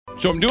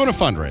So I'm doing a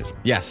fundraiser.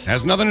 Yes.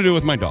 Has nothing to do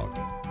with my dog.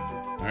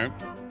 All right.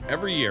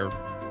 Every year,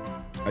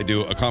 I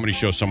do a comedy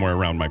show somewhere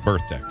around my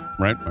birthday,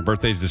 right? My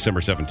birthday is December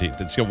 17th.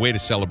 It's a way to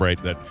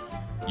celebrate that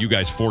you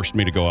guys forced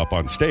me to go up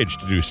on stage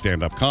to do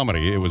stand-up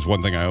comedy. It was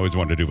one thing I always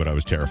wanted to do, but I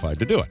was terrified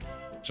to do it.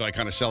 So I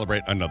kind of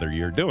celebrate another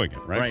year doing it,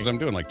 right? Because I'm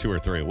doing like 2 or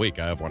 3 a week.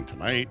 I have one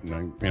tonight,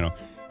 and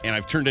and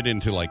I've turned it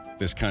into like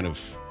this kind of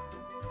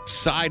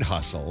side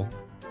hustle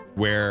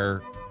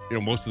where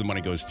most of the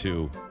money goes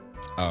to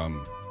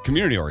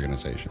community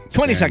organizations.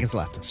 20 seconds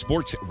left.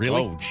 Sports,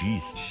 really? Oh,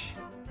 jeez.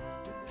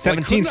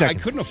 17 seconds.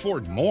 I couldn't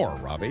afford more,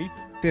 Robbie.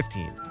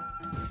 15.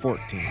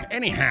 14.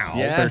 Anyhow,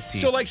 Yes.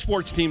 13. so like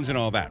sports teams and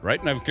all that, right?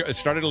 And I've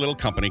started a little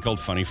company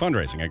called Funny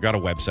Fundraising. I got a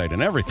website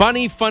and everything.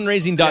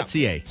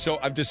 Funnyfundraising.ca. So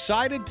I've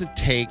decided to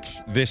take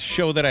this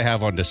show that I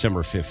have on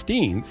December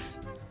 15th,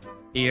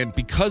 and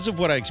because of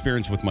what I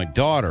experienced with my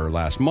daughter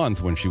last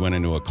month when she went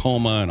into a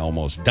coma and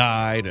almost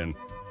died and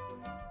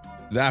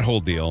that whole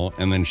deal,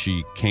 and then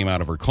she came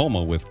out of her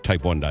coma with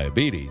type 1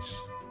 diabetes,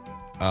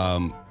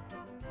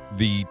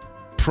 the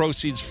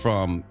proceeds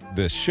from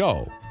this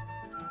show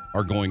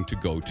are going to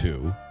go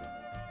to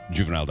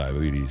juvenile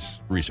diabetes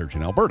research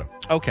in Alberta.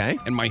 Okay.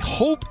 And my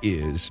hope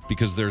is,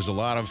 because there's a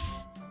lot of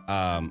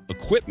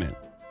equipment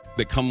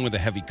that come with a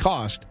heavy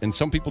cost, and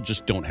some people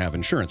just don't have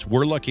insurance.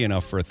 We're lucky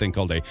enough for a thing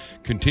called a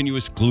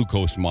continuous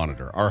glucose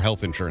monitor. Our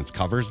health insurance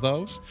covers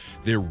those.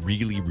 They're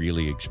really,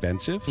 really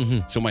expensive.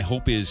 So my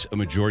hope is a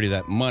majority of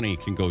that money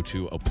can go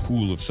to a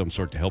pool of some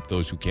sort to help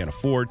those who can't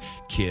afford,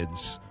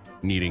 kids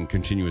needing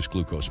continuous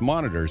glucose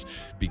monitors,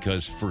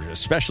 because for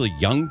especially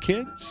young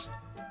kids,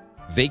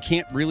 they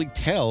can't really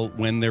tell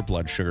when their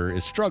blood sugar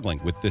is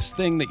struggling. With this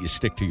thing that you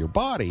stick to your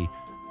body,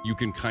 you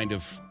can kind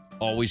of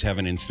always have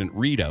an instant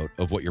readout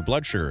of what your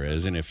blood sugar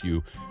is, and if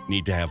you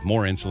need to have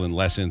more insulin,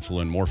 less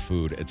insulin, more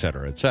food, et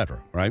cetera,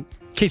 right?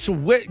 Okay, so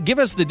give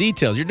us the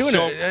details. You're doing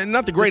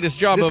not the greatest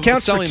job this of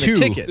counts for selling the 2.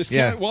 tickets.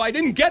 Well, I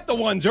didn't get the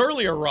ones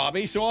earlier,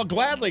 Robbie, so I'll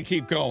gladly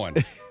keep going.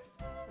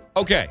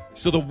 Okay,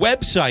 so the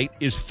website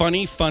is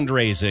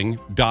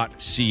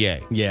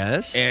funnyfundraising.ca.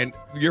 Yes. And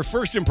your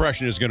first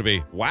impression is going to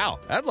be, wow,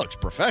 that looks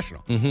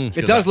professional.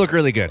 It does look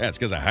really good. Yeah, it's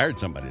because I hired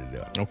somebody to do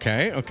it.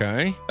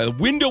 Okay. A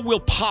window will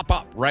pop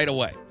up right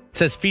away. It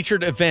says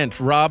featured event,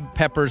 Rob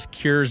Peppers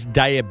cures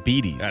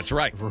diabetes. That's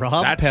right.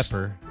 Rob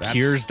Pepper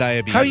cures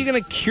diabetes. How are you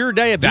going to cure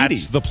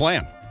diabetes? That's the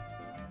plan.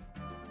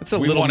 That's a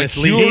We little want to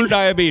misleading. cure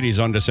diabetes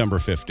on December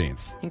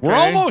 15th. We're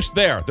Okay. almost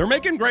there. They're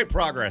making great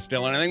progress,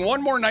 Dylan. I think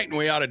one more night and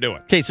we ought to do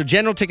it. Okay, so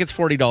general ticket's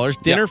 $40.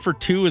 Dinner for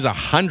 2 is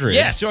 $100.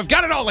 Yeah, so I've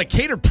got it all, like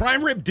catered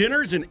prime rib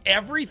dinners and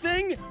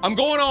everything. I'm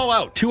going all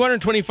out.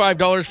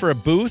 $225 for a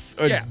booth.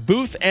 A Yeah.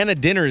 booth and a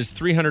dinner is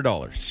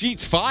 $300.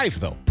 Seats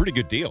 5, though. Pretty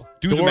good deal.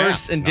 Do the Doors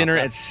math. and Not dinner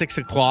bad. at 6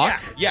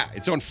 o'clock. Yeah,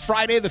 it's on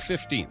Friday the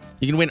 15th.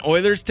 You can win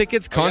Oilers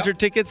tickets, concert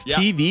tickets, Yeah.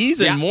 TVs,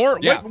 Yeah. and more.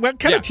 Yeah. What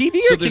kind of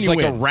TV So can there's you like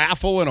win? a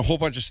raffle and a whole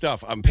bunch of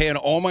stuff. I'm paying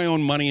all my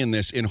own money in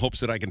this in hopes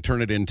that I can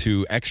turn it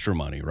into extra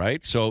money,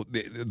 right? So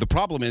the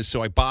problem is,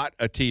 I bought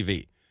a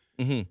TV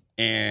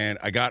and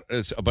I got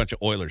a bunch of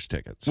Oilers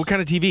tickets. What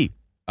kind of TV?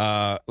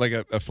 Like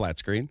a flat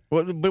screen.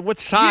 But what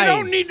size? You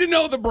don't need to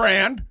know the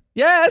brand.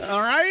 Yes.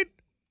 All right?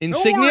 Don't worry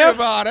Insignia?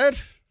 about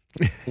it.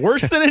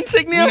 Worse than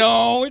Insignia?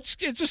 No,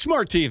 it's a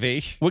smart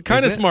TV. What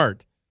kind of Is it?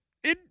 smart?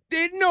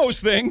 It knows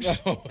things.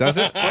 Does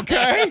it?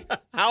 Okay.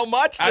 How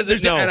much does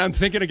it know? And I'm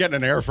thinking of getting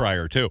an air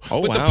fryer too.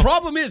 Oh, but wow. the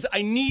problem is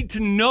I need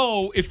to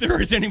know if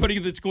there is anybody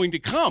that's going to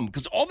come,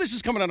 because all this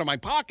is coming out of my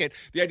pocket.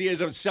 The idea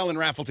is I'm selling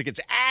raffle tickets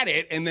at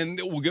it, and then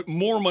we'll get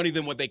more money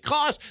than what they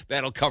cost.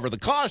 That'll cover the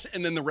cost,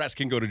 and then the rest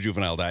can go to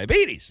juvenile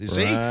diabetes, you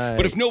see? Right.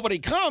 But if nobody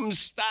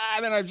comes,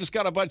 then I've just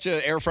got a bunch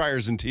of air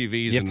fryers and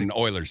TVs and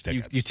Oilers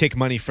tickets. You take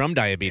money from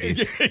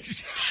diabetes.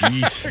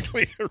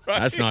 Exactly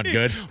right. That's not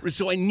good.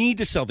 So I need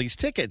to sell these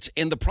tickets.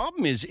 And the problem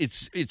is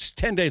it's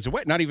 10 days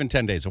away, not even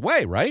 10 days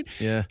away, right?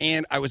 Yeah.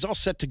 And I was all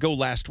set to go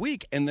last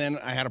week, and then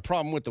I had a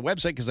problem with the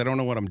website because I don't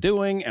know what I'm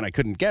doing, and I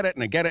couldn't get it,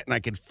 and I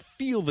could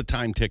feel the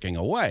time ticking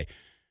away.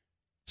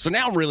 So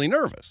now I'm really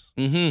nervous.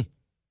 Mm-hmm.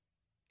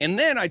 And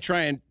then I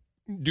try and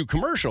do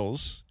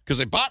commercials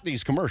because I bought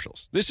these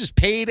commercials. This is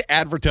paid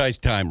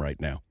advertised time right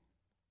now,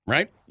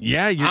 right?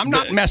 Yeah. I'm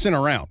not messing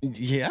around.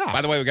 Yeah.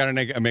 By the way, we got to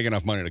make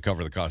enough money to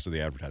cover the cost of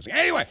the advertising.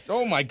 Anyway.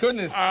 Oh, my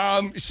goodness.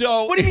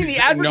 So What do you mean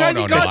the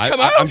advertising costs come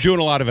out? I'm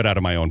doing a lot of it out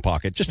of my own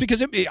pocket just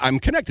because I'm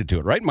connected to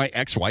it, right? My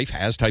ex-wife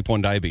has type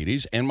 1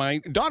 diabetes and my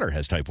daughter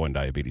has type 1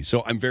 diabetes.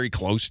 So I'm very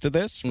close to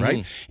this,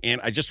 right?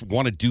 And I just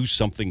want to do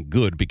something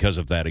good because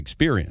of that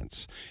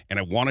experience. And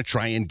I want to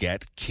try and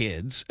get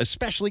kids,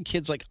 especially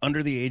kids like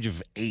under the age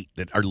of 8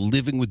 that are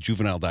living with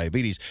juvenile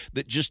diabetes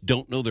that just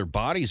don't know their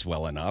bodies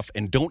well enough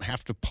and don't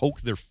have to poke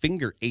their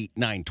finger 8,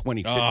 9,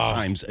 20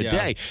 times a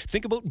day.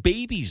 Think about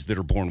babies that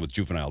are born with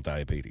juvenile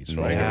diabetes,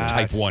 right? Yeah, Or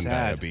type 1 sad.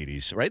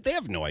 diabetes, right? They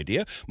have no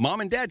idea.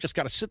 Mom and dad just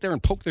got to sit there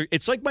and poke their...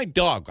 It's like my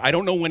dog. I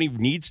don't know when he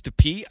needs to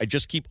pee. I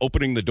just keep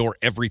opening the door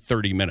every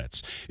 30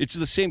 minutes. It's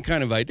the same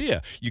kind of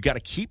idea. You got to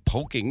keep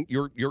poking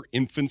your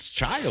infant's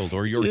child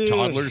or your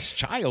toddler's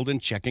child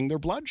and checking their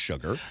blood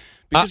sugar.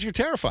 Because you're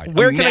terrified.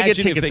 Where can I get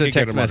Imagine if tickets they to could get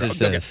text them on-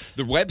 message Okay, this?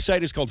 The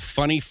website is called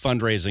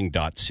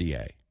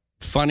funnyfundraising.ca.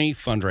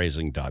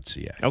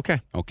 Funnyfundraising.ca.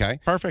 Okay. Okay?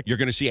 Perfect. You're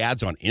going to see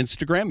ads on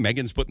Instagram.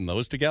 Megan's putting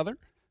those together.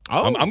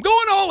 Oh. I'm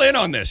going all in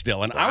on this,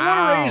 Dylan. I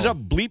want to raise a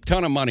bleep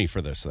ton of money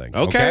for this thing.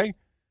 Okay.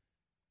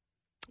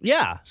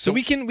 Yeah. So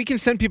we can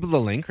send people the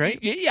link, right?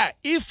 Yeah,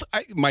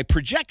 my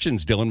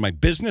projections, Dylan, my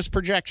business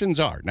projections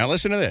are, now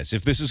listen to this,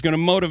 if this is going to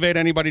motivate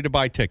anybody to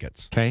buy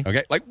tickets. Okay.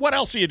 Like, what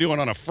else are you doing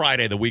on a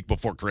Friday the week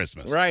before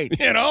Christmas? Right.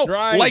 You know?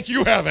 Right. Like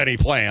you have any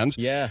plans.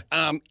 Yeah.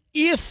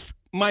 If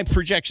my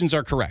projections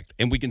are correct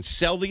and we can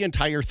sell the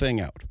entire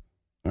thing out,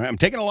 all right, I'm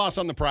taking a loss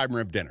on the prime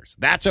rib dinners.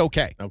 That's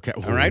okay. Okay.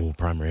 All right? Ooh,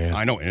 prime rib.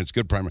 I know, and it's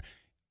good prime rib.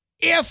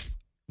 If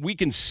we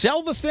can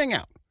sell the thing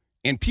out,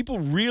 and people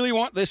really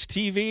want this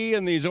TV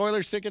and these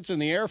Oilers tickets and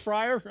the air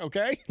fryer,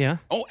 okay? Yeah.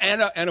 Oh, and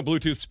a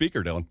Bluetooth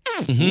speaker, Dylan.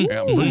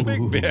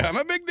 Yeah, I'm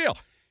a big deal.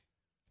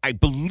 I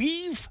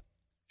believe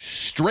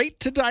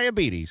straight to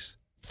diabetes,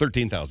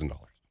 $13,000.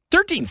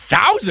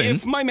 13,000?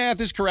 If my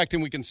math is correct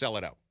and we can sell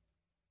it out.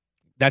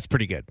 That's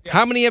pretty good.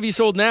 How many have you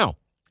sold now?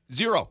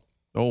 0.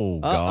 Oh,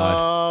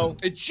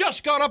 God. It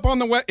just got up on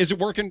the web. Is it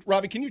working,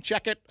 Robbie? Can you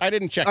check it? I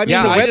didn't check. I mean,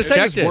 Yeah, the I just website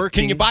checked is it.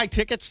 working. Can you buy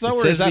tickets though, It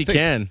or says is that we thing-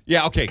 can.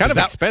 Yeah, okay. Kind 'cause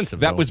of expensive,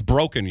 That though. was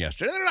broken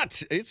yesterday. They're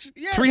not. It's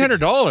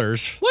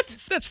 $300? What?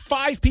 That's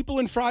 5 people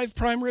in 5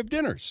 prime rib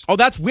dinners. Oh,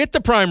 that's with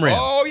the prime rib.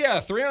 Oh yeah,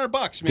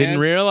 $300, man. Didn't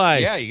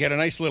realize. Yeah, you get a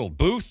nice little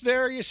booth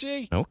there. You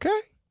see? Okay.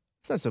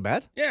 It's not so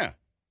bad. Yeah,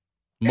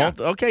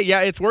 Okay,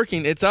 yeah, it's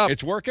working. It's up.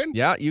 it's working.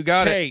 Yeah, you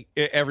got it. Hey,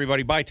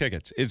 everybody, buy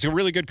tickets. It's a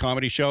really good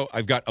comedy show.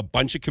 I've got a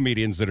bunch of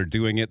comedians that are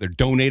doing it. They're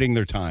donating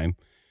their time,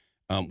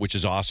 which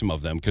is awesome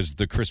of them because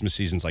the Christmas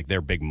season's like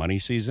their big money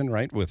season,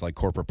 right? With like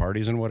corporate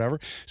parties and whatever.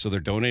 So they're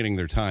donating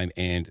their time,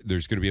 and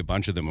there's going to be a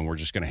bunch of them, and we're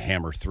just going to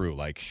hammer through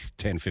like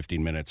 10,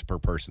 15 minutes per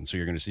person. So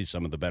you're going to see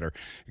some of the better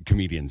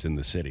comedians in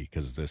the city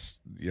because this,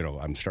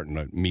 I'm starting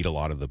to meet a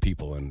lot of the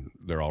people, and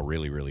they're all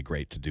really, really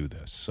great to do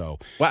this. So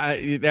Well,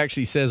 it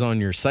actually says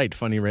on your site,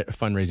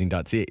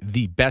 fundraising.ca,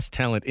 the best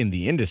talent in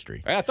the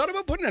industry. I thought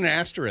about putting an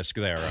asterisk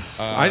there.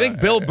 I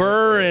think Bill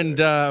Burr and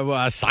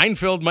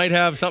Seinfeld might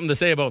have something to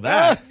say about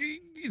that.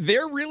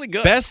 They're really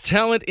good. Best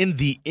talent in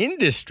the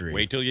industry.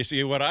 Wait till you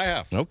see what I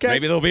have. Okay.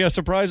 Maybe there'll be a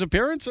surprise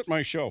appearance at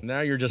my show.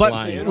 Now you're just But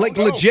lying. like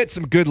know. legit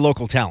some good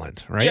local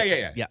talent, right?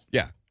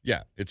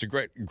 Yeah. It's a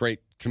great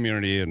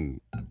community,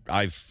 and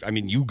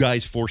you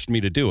guys forced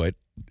me to do it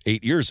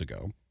 8 years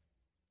ago,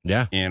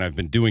 Yeah. and I've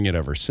been doing it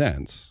ever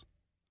since,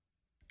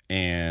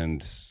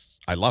 and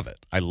I love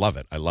it. I love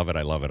it.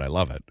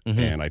 Mm-hmm.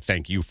 And I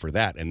thank you for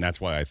that, and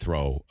that's why I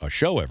throw a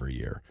show every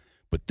year.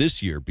 But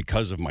this year,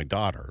 because of my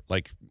daughter,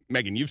 like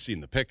Megan, you've seen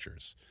the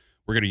pictures.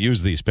 We're going to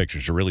use these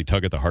pictures to really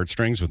tug at the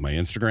heartstrings with my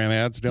Instagram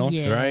ads, Dylan.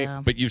 Yeah.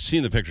 Right. But you've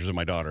seen the pictures of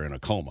my daughter in a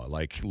coma.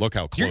 Like, look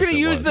how close You're going to it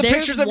use was. the There's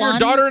pictures of your one-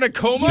 daughter in a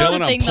coma? Here's the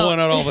Dylan, I'm thing, pulling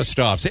though. out all the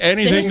stops.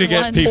 Anything There's to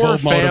get one- people Poor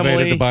motivated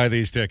family. to buy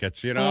these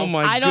tickets, you know? Oh,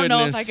 my I don't know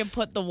if goodness. I can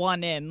put the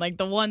one in. Like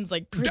the one's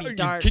like pretty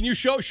dark. Can you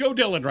show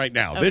Dylan right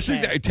now? This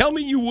is. Okay. Tell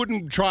me you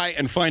wouldn't try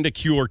and find a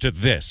cure to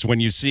this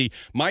when you see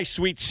my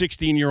sweet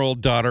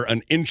 16-year-old daughter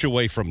an inch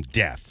away from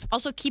death.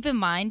 Also, keep in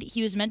mind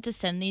he was meant to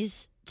send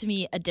these to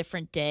me a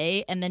different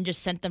day, and then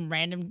just sent them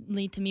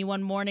randomly to me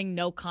one morning,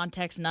 no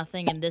context,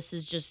 nothing. And this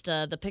is just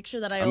the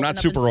picture that I. I'm opened not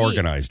up super and see.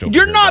 organized. Over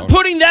You're here, not though.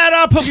 putting that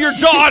up of your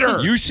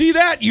daughter. You see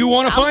that? You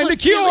want to That find a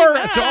looks cure? really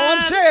That's all I'm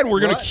bad. saying.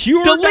 We're going to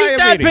cure Delete that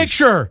diabetes.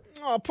 picture.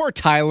 Oh, poor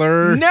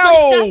Tyler.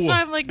 No. That's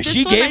why I'm like, this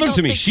She one I gave them don't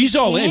to me. think She's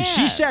you all in. can.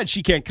 She said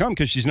she can't come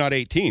because she's not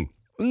 18.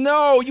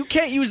 No, you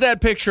can't use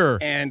that picture.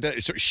 And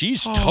so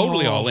she's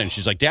totally all in.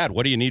 She's like, Dad,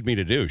 what do you need me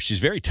to do? She's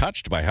very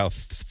touched by how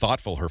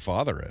thoughtful her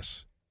father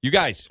is. You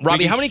guys. we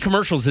Robbie, can- how many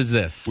commercials is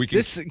this? We can,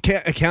 This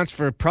accounts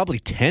for probably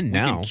 10 we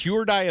now. can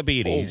cure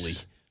diabetes. Holy.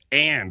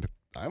 And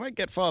I might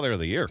get Father of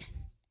the Year.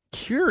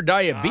 Cure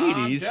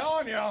diabetes. I'm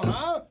telling you,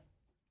 huh?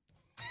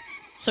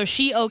 So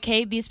she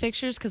okayed these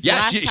pictures because Yeah,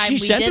 last she time we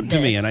sent did them to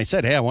me, this- and I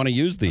said, "Hey, I want to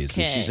use these."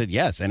 And she Okay. said,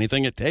 "Yes,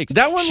 anything it takes."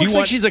 That one She looks like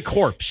wants- she's a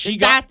corpse. She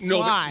got That's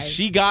why.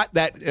 She got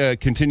that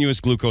continuous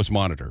glucose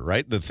monitor,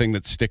 right? The thing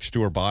that sticks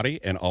to her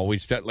body and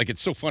always like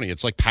it's so funny.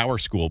 It's like Power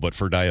School, but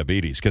for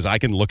diabetes because I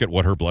can look at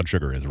what her blood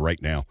sugar is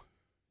right now.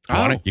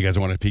 Want it? You guys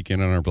want to peek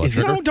in on her blood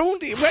sugar? No,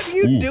 don't. What are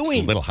you Ooh, doing?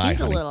 It's a little high, She's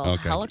a honey. little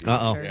Okay.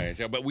 helicopter. Yeah,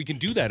 so- but we can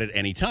do that at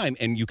any time,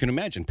 and you can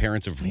imagine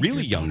parents of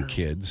really young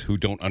kids who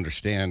don't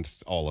understand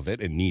all of it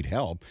and need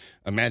help.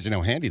 Imagine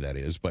how handy that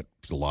is. But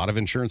a lot of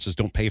insurances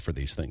don't pay for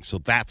these things, so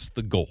that's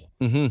the goal: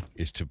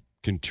 is to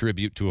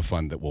contribute to a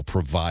fund that will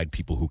provide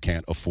people who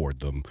can't afford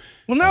them.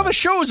 Well, now the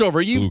show's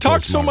over. You've glucose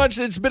talked so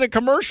monitor. much. It's been a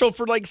commercial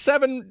for like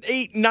 7,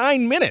 8,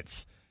 9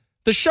 minutes.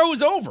 The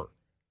show's over.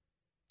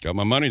 Got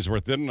my money's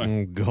worth, didn't I?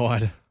 Oh,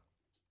 God.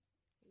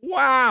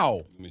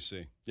 Wow. Let me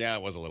see. Yeah,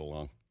 it was a little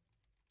long.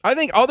 I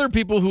think other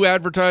people who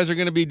advertise are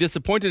going to be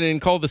disappointed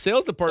and call the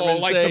sales department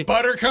and like say, the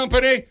butter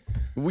company?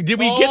 Did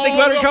we get the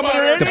butter company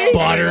already? The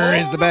butter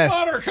is the best.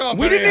 Butter company,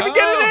 We didn't even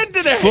get it in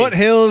today.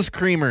 Foothills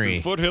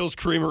Creamery. Foothills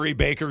Creamery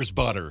Baker's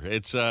butter.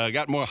 It's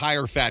got more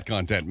higher fat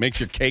content.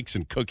 Makes your cakes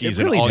and cookies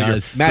It really and all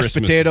does. your Mashed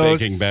Christmas potatoes.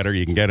 baking better.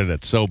 You can get it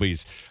at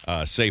Sobeys,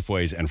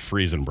 Safeways, and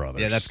Friesen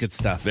Brothers. Yeah, that's good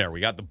stuff. There, we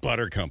got the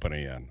butter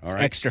company in. All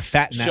right. Extra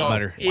fat in that So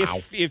butter.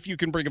 If you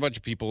can bring a bunch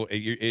of people,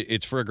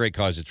 it's for a great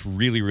cause. It's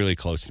really, really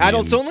close to me.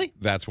 Adults and only?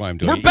 That's why I'm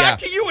doing it. We're back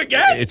to you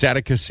again. It's at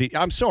a casino.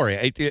 I'm sorry.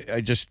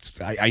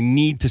 I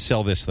need to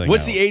sell this thing.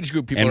 What's out. the age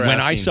group people And are when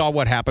I asking? saw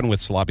what happened with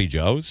Sloppy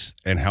Joe's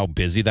and how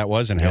busy that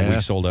was and how Yeah. we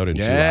sold out in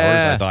 2 Yeah.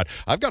 hours, I thought,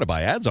 I've got to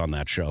buy ads on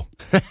that show.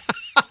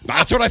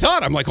 That's what I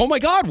thought. I'm like, oh my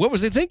God, what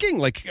was they thinking?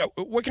 Like,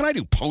 what can I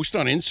do? Post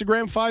on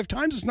Instagram 5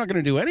 times? It's not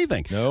going to do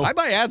anything. No. I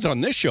buy ads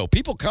on this show.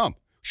 People come.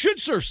 Should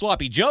serve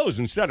Sloppy Joe's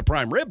instead of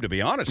prime rib, to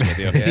be honest with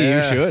you.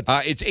 You should.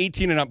 It's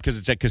 18 and up because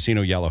it's at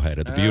Casino Yellowhead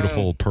at the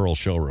beautiful Pearl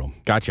Showroom.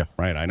 Gotcha.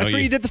 Right, I know That's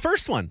where you did the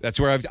first one. That's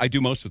where I do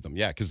most of them.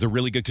 Yeah, because they're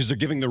really good. Because they're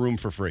giving the room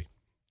for free.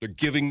 They're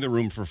giving the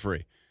room for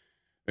free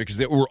because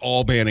we're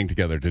all banding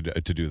together to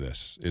do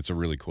this. It's a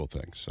really cool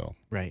thing. So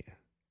Right.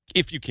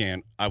 if you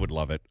can, I would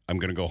love it. I'm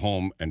going to go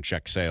home and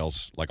check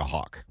sales like a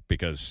hawk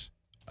because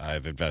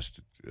I've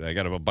invested. I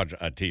got a bunch of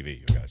TV,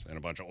 you guys, and a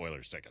bunch of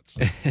Oilers tickets.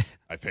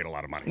 I've paid a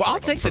lot of money. Well, for I'll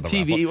take for the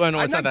TV. raffle. Well, no,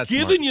 I'm it's not that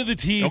giving smart. you the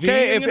TV.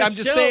 Okay, I'm I'm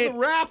just sell saying- the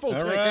raffle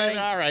ticket. right.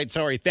 All right,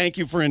 sorry. Thank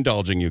you for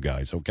indulging you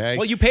guys. Okay.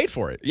 Well, you paid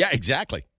for it. Yeah, exactly.